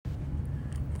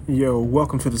Yo,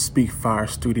 welcome to the Speak Fire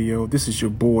Studio. This is your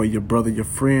boy, your brother, your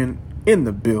friend in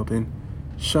the building,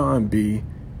 Sean B.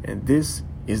 And this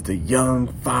is the Young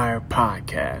Fire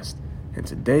Podcast. And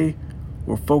today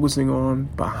we're focusing on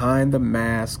Behind the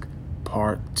Mask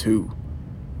Part 2.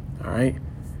 All right.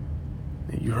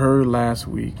 You heard last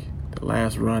week, the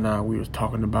last run out, we was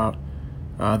talking about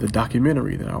the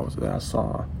documentary that I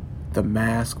saw, The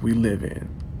Mask We Live In.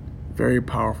 Very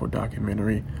powerful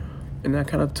documentary. And that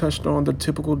kind of touched on the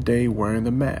typical day wearing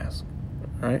the mask,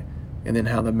 right? And then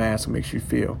how the mask makes you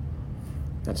feel.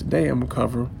 Now today I'm going to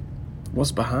cover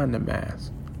what's behind the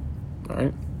mask, all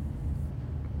right?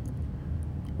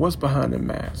 What's behind the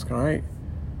mask, all right?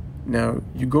 Now,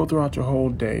 you go throughout your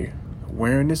whole day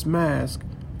wearing this mask,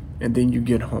 and then you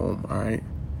get home, all right?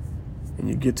 And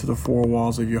you get to the four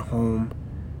walls of your home,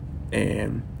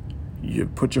 and you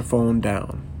put your phone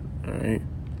down, all right?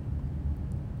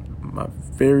 My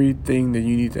very thing that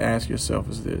you need to ask yourself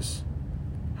is this: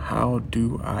 how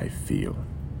do I feel?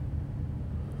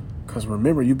 Because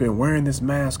remember, you've been wearing this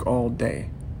mask all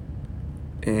day,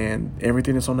 and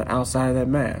everything that's on the outside of that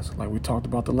mask, like we talked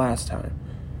about the last time,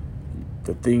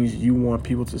 the things you want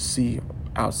people to see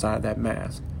outside that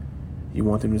mask. You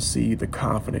want them to see the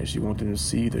confidence. You want them to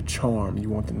see the charm. You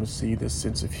want them to see the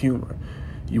sense of humor.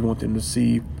 You want them to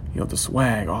see, the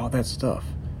swag, all that stuff.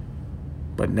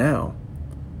 But now,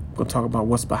 we're going to talk about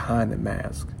what's behind the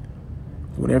mask.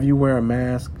 Whenever you wear a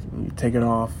mask, you take it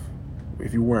off.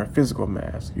 If you wear a physical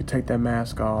mask, you take that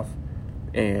mask off,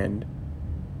 and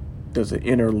there's an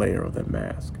inner layer of that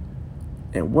mask.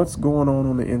 And what's going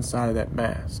on the inside of that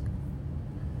mask?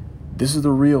 This is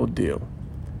the real deal.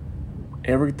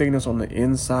 Everything that's on the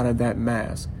inside of that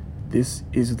mask, this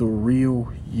is the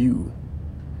real you.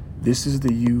 This is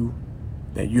the you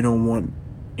that you don't want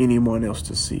anyone else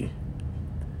to see.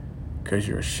 Because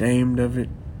you're ashamed of it,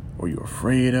 or you're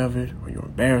afraid of it, or you're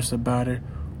embarrassed about it,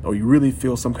 or you really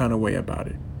feel some kind of way about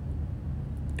it.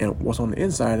 And what's on the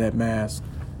inside of that mask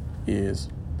is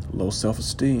low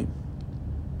self-esteem,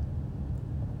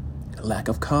 lack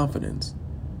of confidence,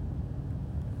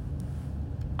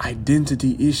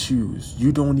 identity issues.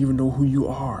 You don't even know who you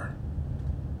are.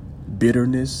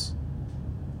 Bitterness,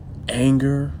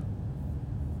 anger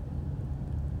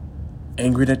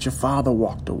that your father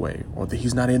walked away, or that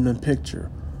he's not in the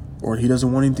picture, or he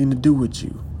doesn't want anything to do with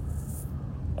you.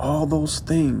 All those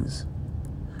things,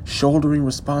 shouldering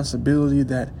responsibility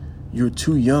that you're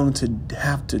too young to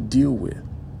have to deal with.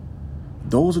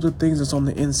 Those are the things that's on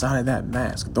the inside of that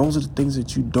mask. Those are the things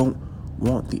that you don't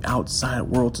want the outside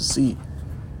world to see.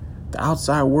 The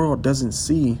outside world doesn't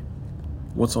see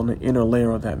what's on the inner layer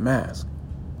of that mask.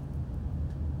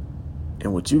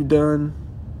 And what you've done,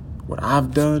 what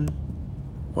I've done,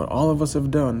 what all of us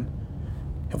have done,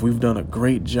 we've done a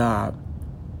great job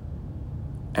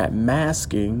at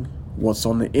masking what's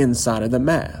on the inside of the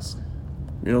mask.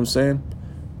 You know what I'm saying?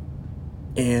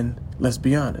 And let's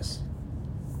be honest.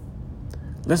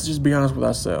 Let's just be honest with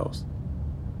ourselves.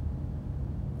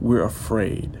 We're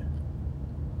afraid.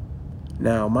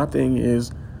 Now, my thing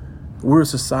is, we're a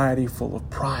society full of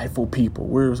prideful people.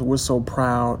 We're so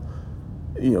proud.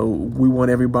 We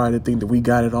want everybody to think that we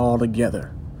got it all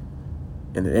together,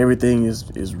 and that everything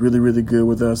is really, really good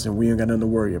with us, and we ain't got nothing to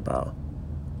worry about.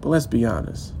 But let's be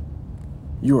honest.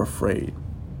 You're afraid.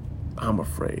 I'm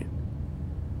afraid.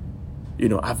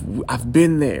 I've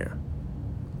been there.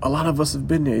 A lot of us have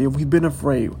been there. We've been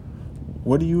afraid.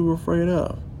 What are you afraid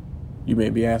of? You may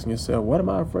be asking yourself, what am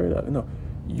I afraid of? No,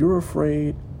 you're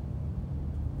afraid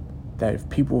that if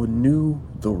people knew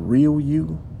the real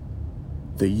you,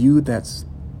 the you that's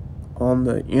on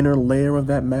the inner layer of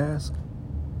that mask,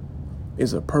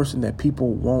 is a person that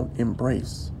people won't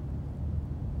embrace.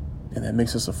 And that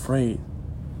makes us afraid.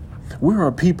 We're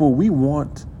a people,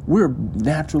 we're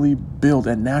naturally built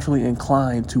and naturally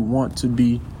inclined to want to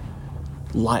be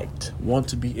liked, want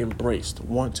to be embraced,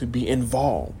 want to be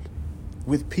involved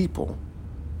with people.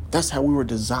 That's how we were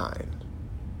designed.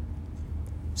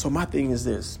 So my thing is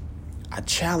this: I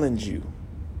challenge you.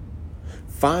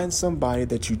 Find somebody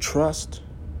that you trust.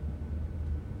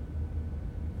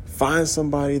 Find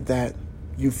somebody that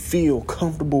you feel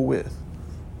comfortable with,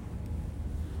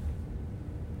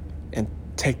 and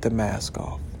take the mask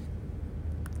off.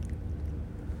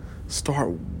 Start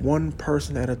one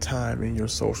person at a time in your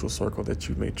social circle that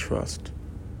you may trust,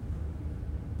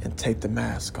 and take the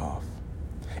mask off.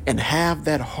 And have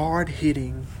that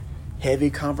hard-hitting, heavy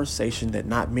conversation that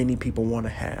not many people want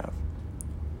to have.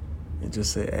 And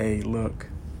just say, hey, look,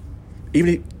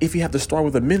 even if you have to start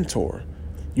with a mentor,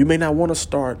 you may not want to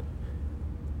start,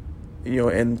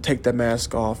 and take that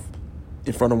mask off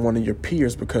in front of one of your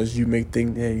peers, because you may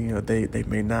think that, they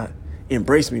may not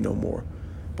embrace me no more.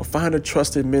 But find a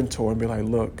trusted mentor and be like,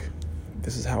 look,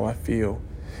 this is how I feel.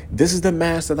 This is the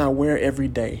mask that I wear every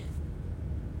day.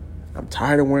 I'm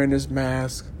tired of wearing this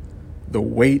mask. The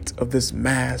weight of this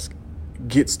mask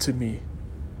gets to me.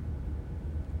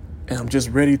 And I'm just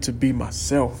ready to be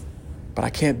myself. But I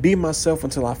can't be myself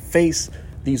until I face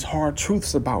these hard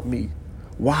truths about me.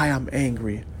 Why I'm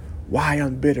angry. Why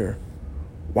I'm bitter.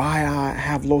 Why I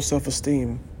have low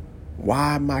self-esteem.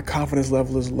 Why my confidence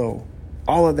level is low.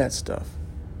 All of that stuff.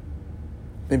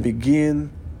 Then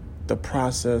begin the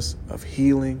process of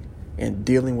healing and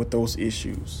dealing with those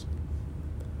issues.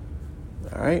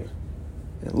 All right?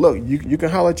 And look, you can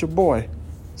holler at your boy.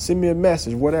 Send me a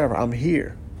message, whatever. I'm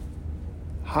here.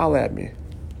 Holler at me.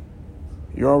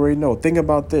 You already know. Think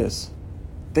about this.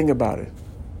 Think about it.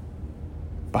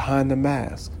 Behind the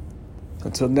mask.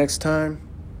 Until next time,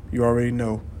 you already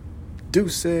know.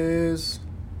 Deuces.